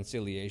peace and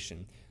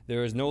reconciliation.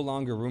 There is no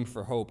longer room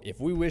for hope. If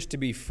we wish to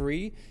be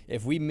free,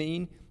 if we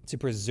mean to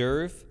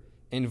preserve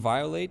and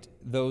violate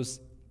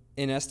those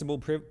inestimable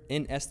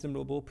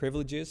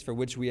privileges for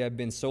which we have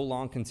been so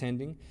long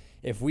contending,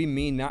 if we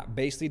mean not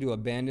basely to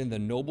abandon the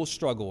noble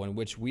struggle in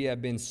which we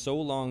have been so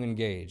long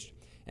engaged,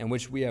 and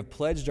which we have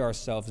pledged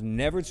ourselves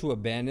never to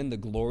abandon the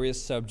glorious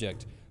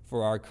subject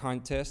for our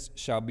contest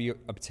shall be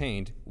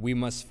obtained, we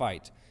must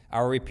fight. I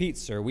repeat,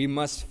 sir, we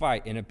must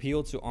fight and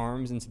appeal to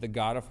arms and to the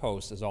God of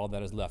hosts is all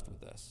that is left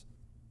with us.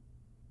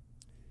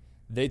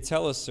 They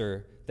tell us,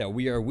 sir, that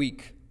we are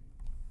weak,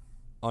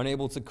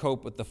 unable to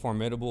cope with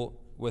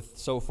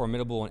so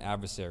formidable an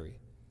adversary.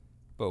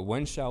 But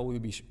when shall we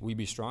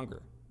be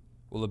stronger?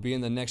 Will it be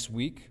in the next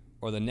week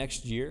or the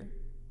next year?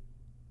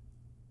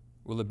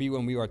 Will it be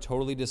when we are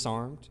totally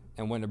disarmed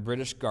and when a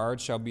British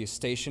guard shall be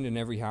stationed in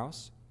every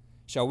house?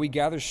 Shall we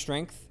gather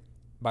strength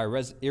by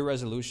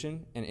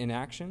irresolution and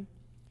inaction?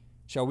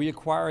 Shall we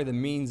acquire the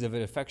means of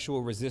an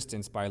effectual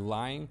resistance by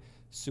lying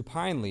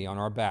supinely on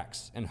our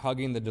backs and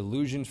hugging the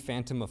delusioned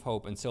phantom of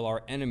hope until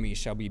our enemies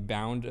shall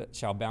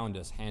bound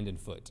us hand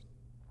and foot?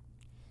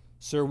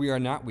 Sir, we are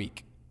not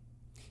weak.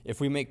 If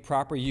we make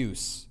proper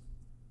use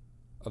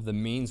of the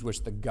means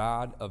which the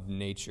God of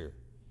nature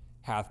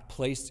hath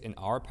placed in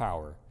our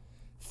power,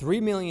 3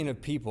 million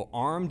of people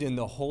armed in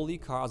the holy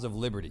cause of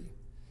liberty,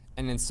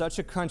 and in such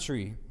a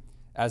country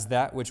as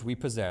that which we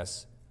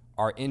possess,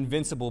 are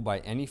invincible by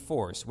any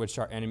force which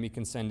our enemy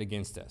can send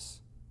against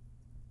us.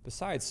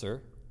 Besides,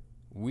 sir,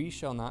 we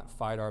shall not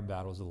fight our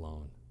battles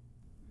alone.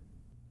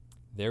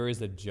 There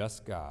is a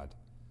just God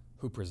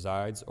who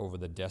presides over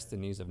the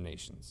destinies of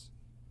nations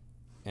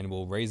and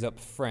will raise up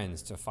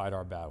friends to fight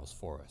our battles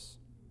for us.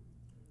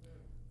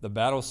 The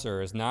battle,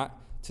 sir, is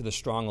not to the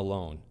strong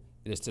alone.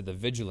 It is to the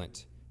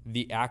vigilant,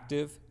 the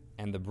active,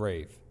 and the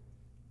brave.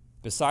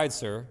 Besides,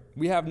 sir,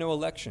 we have no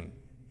election.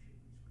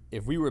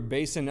 If we were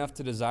base enough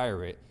to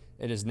desire it,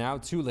 it is now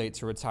too late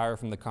to retire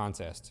from the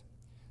contest.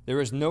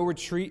 There is no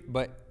retreat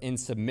but in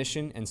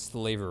submission and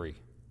slavery.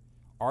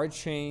 Our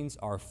chains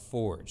are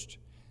forged.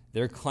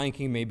 Their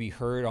clanking may be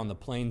heard on the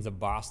plains of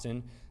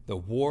Boston. The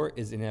war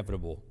is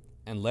inevitable,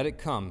 and let it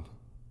come.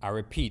 I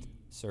repeat,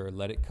 sir,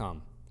 let it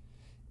come.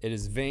 It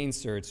is vain,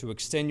 sir, to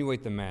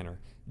extenuate the matter.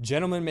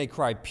 Gentlemen may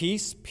cry,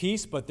 peace,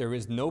 peace, but there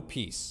is no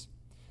peace.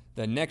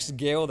 The next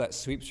gale that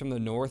sweeps from the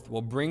north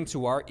will bring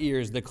to our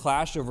ears the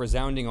clash of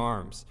resounding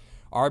arms.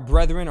 Our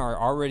brethren are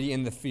already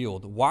in the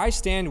field. Why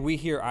stand we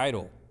here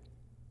idle?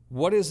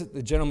 What is it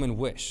the gentlemen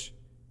wish?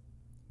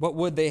 What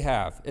would they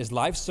have? Is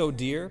life so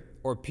dear,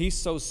 or peace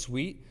so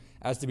sweet,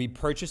 as to be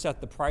purchased at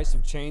the price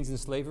of chains and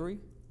slavery?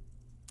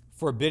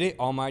 Forbid it,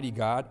 Almighty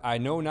God. I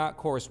know not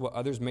course what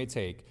others may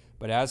take,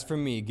 but as for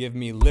me, give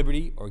me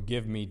liberty or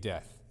give me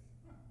death.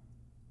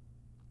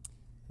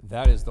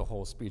 That is the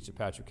whole speech of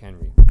Patrick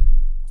Henry.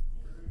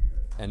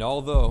 And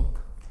although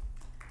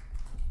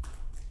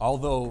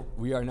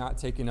we are not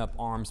taking up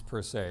arms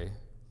per se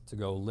to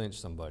go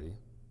lynch somebody,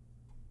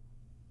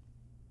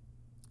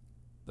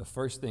 the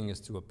first thing is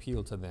to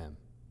appeal to them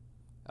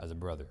as a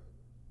brother.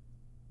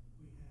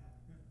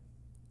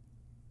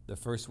 The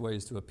first way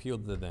is to appeal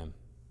to them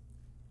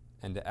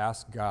and to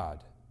ask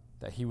God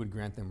that he would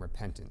grant them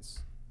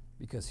repentance,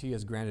 because he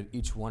has granted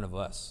each one of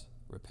us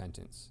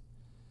repentance.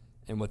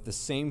 And with the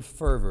same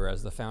fervor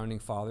as the founding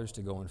fathers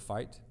to go and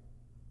fight,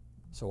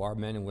 so our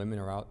men and women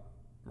are out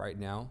right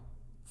now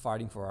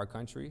fighting for our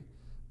country,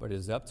 but it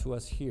is up to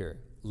us here.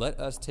 Let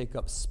us take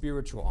up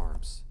spiritual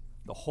arms,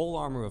 the whole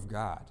armor of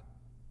God,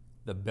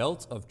 the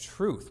belt of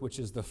truth, which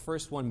is the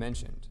first one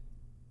mentioned.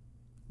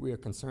 We are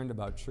concerned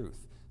about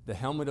truth. The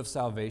helmet of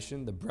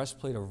salvation, the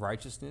breastplate of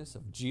righteousness,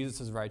 of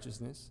Jesus'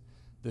 righteousness,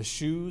 the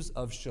shoes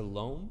of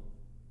shalom,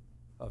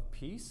 of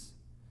peace.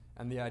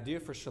 And the idea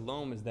for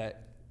shalom is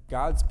that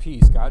God's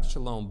peace, God's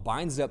shalom,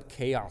 binds up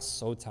chaos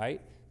so tight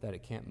that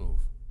it can't move.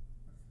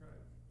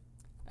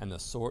 And the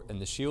sword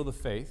and the shield of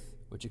faith,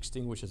 which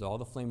extinguishes all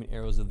the flaming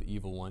arrows of the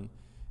evil one,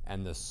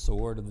 and the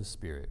sword of the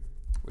Spirit,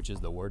 which is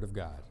the word of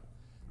God.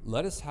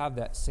 Let us have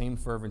that same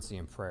fervency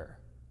in prayer.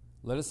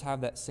 Let us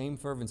have that same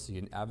fervency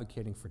in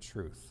advocating for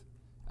truth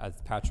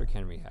as Patrick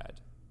Henry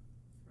had.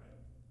 Right.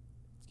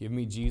 Give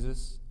me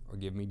Jesus or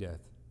give me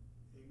death.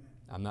 Amen.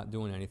 I'm not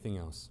doing anything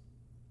else.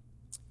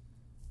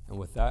 And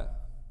with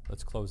that,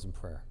 let's close in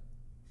prayer.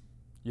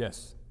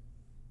 Yes.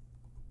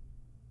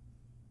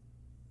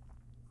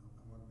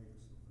 I want to make a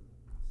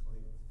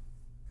slight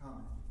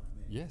comment, if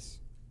I may. Yes.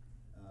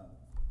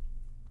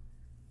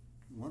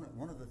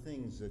 One of the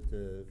things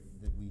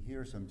that we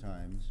hear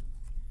sometimes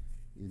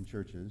in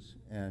churches,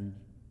 and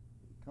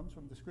it comes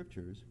from the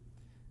scriptures,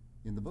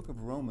 in the book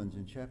of Romans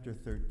in chapter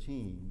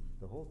 13,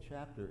 the whole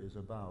chapter is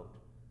about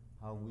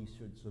how we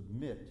should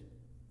submit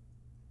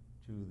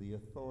to the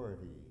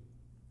authority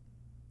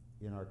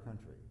in our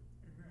country.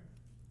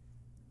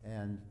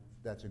 Amen. And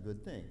that's a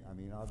good thing. I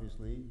mean,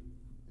 obviously,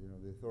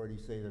 the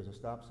authorities say there's a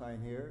stop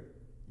sign here.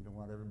 You don't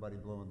want everybody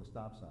blowing the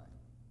stop sign.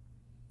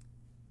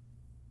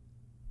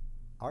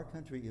 Our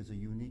country is a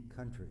unique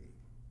country.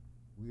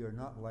 We are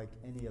not like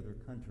any other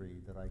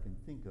country that I can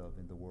think of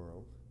in the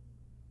world.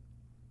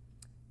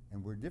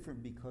 And we're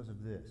different because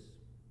of this.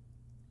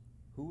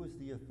 Who is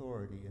the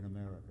authority in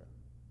America?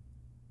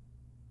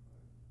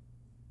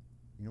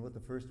 You know what the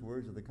first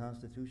words of the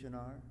Constitution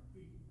are?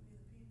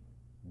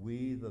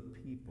 We the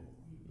people.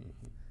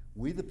 Mm-hmm.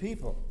 We the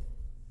people,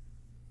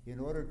 in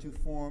order to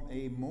form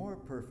a more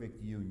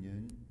perfect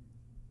union,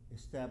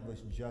 establish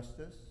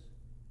justice,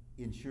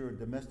 ensure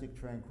domestic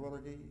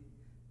tranquility,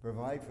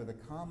 provide for the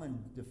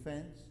common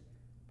defense,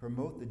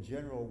 promote the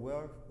general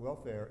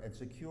welfare, and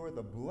secure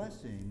the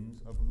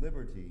blessings of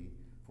liberty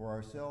for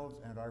ourselves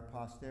and our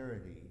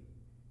posterity.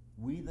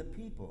 We the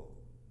people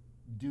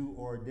do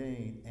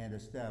ordain and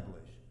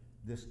establish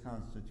this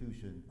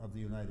Constitution of the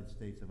United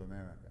States of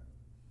America.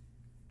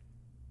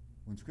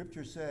 When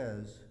Scripture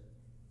says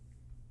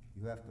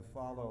you have to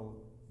follow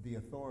the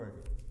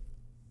authority,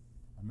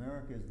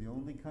 America is the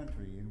only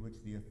country in which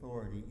the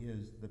authority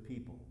is the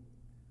people.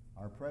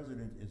 Our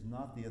president is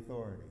not the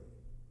authority.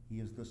 He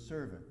is the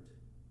servant.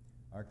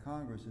 Our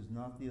Congress is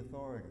not the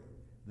authority.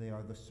 They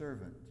are the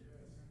servant.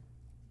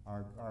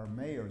 Our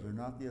mayors are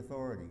not the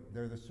authority.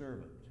 They're the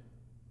servant.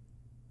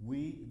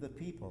 We, the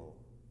people,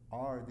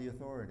 are the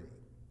authority.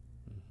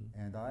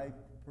 Mm-hmm. And I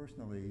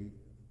personally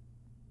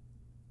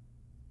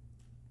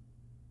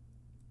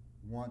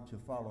want to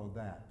follow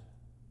that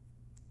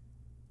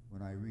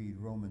when I read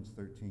Romans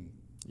 13.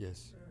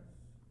 Yes.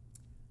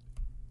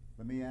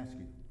 Let me ask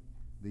you,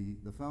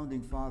 the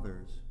founding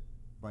fathers,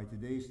 by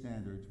today's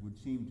standards, would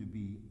seem to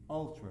be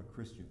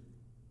ultra-Christian.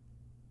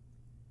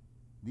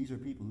 These are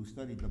people who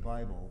studied the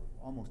Bible,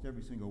 almost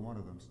every single one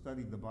of them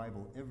studied the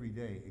Bible every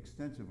day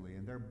extensively,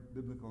 and their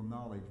biblical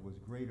knowledge was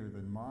greater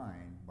than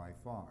mine by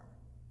far.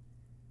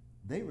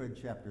 They read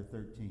chapter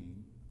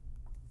 13.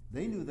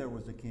 They knew there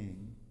was a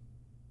king.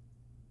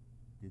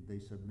 Did they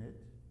submit?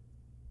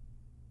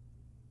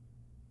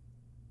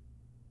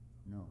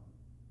 No.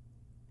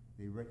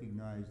 They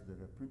recognized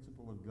that a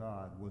principle of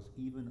God was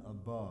even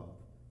above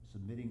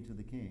submitting to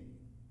the king.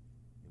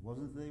 It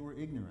wasn't that they were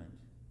ignorant,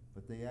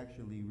 but they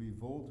actually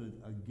revolted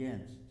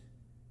against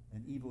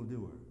an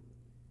evildoer.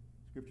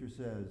 Scripture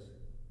says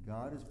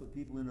God has put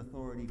people in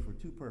authority for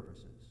two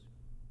purposes: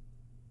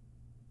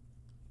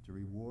 to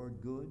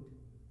reward good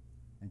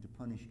and to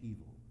punish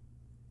evil.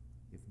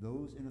 If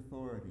those in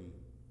authority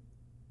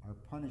are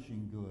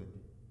punishing good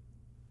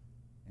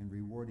and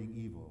rewarding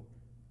evil,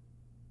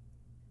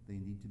 they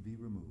need to be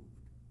removed.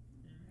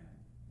 Amen.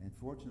 And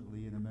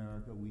fortunately, in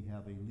America, we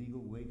have a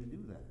legal way to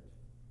do that.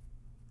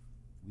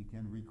 We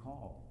can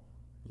recall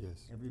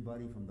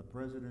everybody from the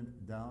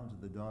president down to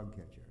the dog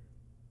catcher.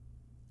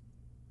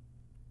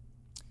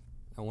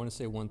 I want to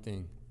say one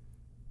thing.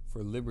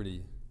 For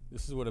liberty,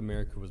 this is what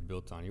America was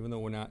built on. Even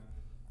though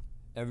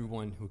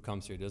everyone who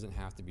comes here doesn't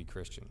have to be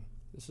Christian.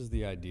 This is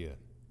the idea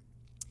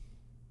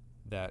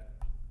that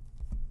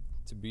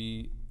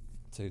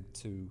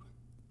to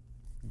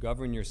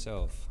govern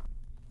yourself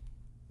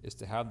is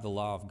to have the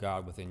law of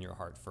God within your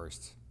heart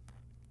first.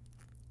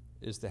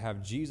 Is to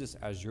have Jesus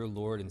as your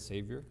Lord and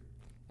Savior,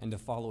 and to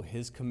follow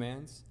his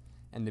commands,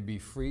 and to be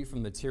free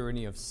from the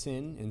tyranny of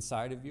sin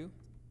inside of you,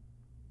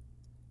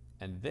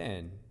 and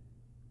then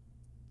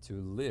to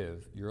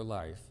live your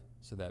life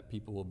so that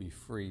people will be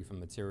free from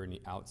the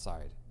tyranny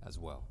outside as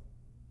well.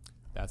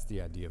 That's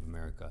the idea of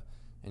America.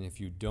 And if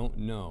you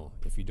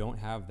don't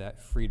have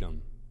that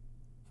freedom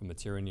from the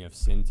tyranny of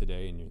sin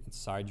today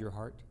inside your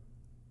heart,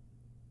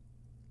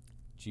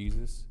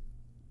 Jesus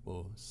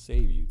will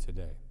save you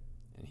today.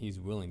 And he's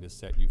willing to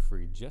set you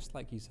free just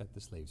like he set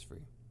the slaves free.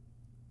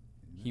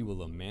 Amen. He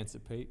will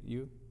emancipate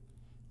you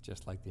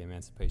just like the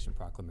Emancipation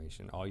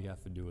Proclamation. All you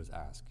have to do is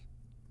ask.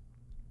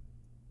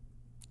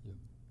 Yep.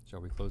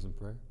 Shall we close in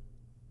prayer?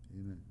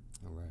 Amen.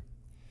 All right.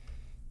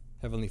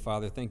 Heavenly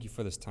Father, thank you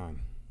for this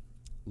time.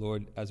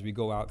 Lord, as we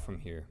go out from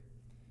here,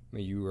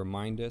 may you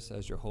remind us,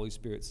 as your Holy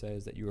Spirit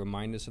says, that you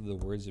remind us of the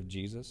words of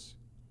Jesus.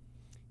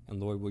 And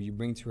Lord, will you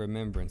bring to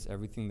remembrance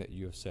everything that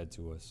you have said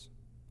to us?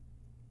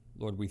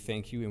 Lord, we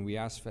thank you and we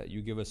ask that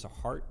you give us a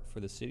heart for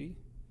the city,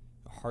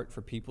 a heart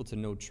for people to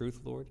know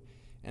truth, Lord,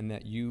 and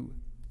that you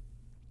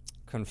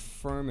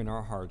confirm in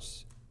our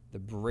hearts the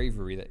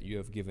bravery that you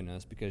have given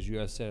us, because you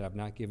have said, I've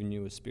not given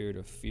you a spirit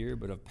of fear,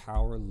 but of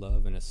power,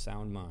 love, and a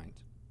sound mind.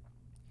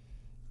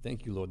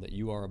 Thank you, Lord, that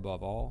you are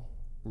above all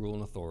rule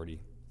and authority.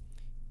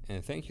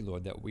 And thank you,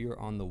 Lord, that we are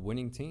on the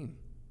winning team.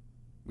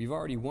 We've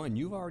already won.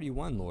 You've already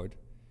won, Lord.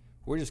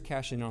 We're just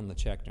cashing on the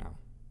check now.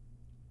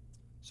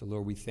 So,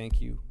 Lord, we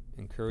thank you.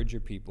 Encourage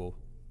your people.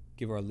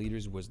 Give our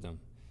leaders wisdom.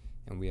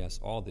 And we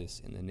ask all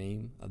this in the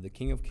name of the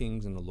King of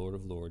Kings and the Lord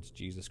of Lords,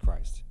 Jesus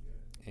Christ.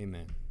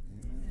 Amen.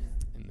 Amen.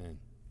 Amen.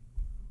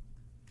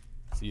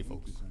 See you,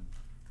 folks. Thank you, son.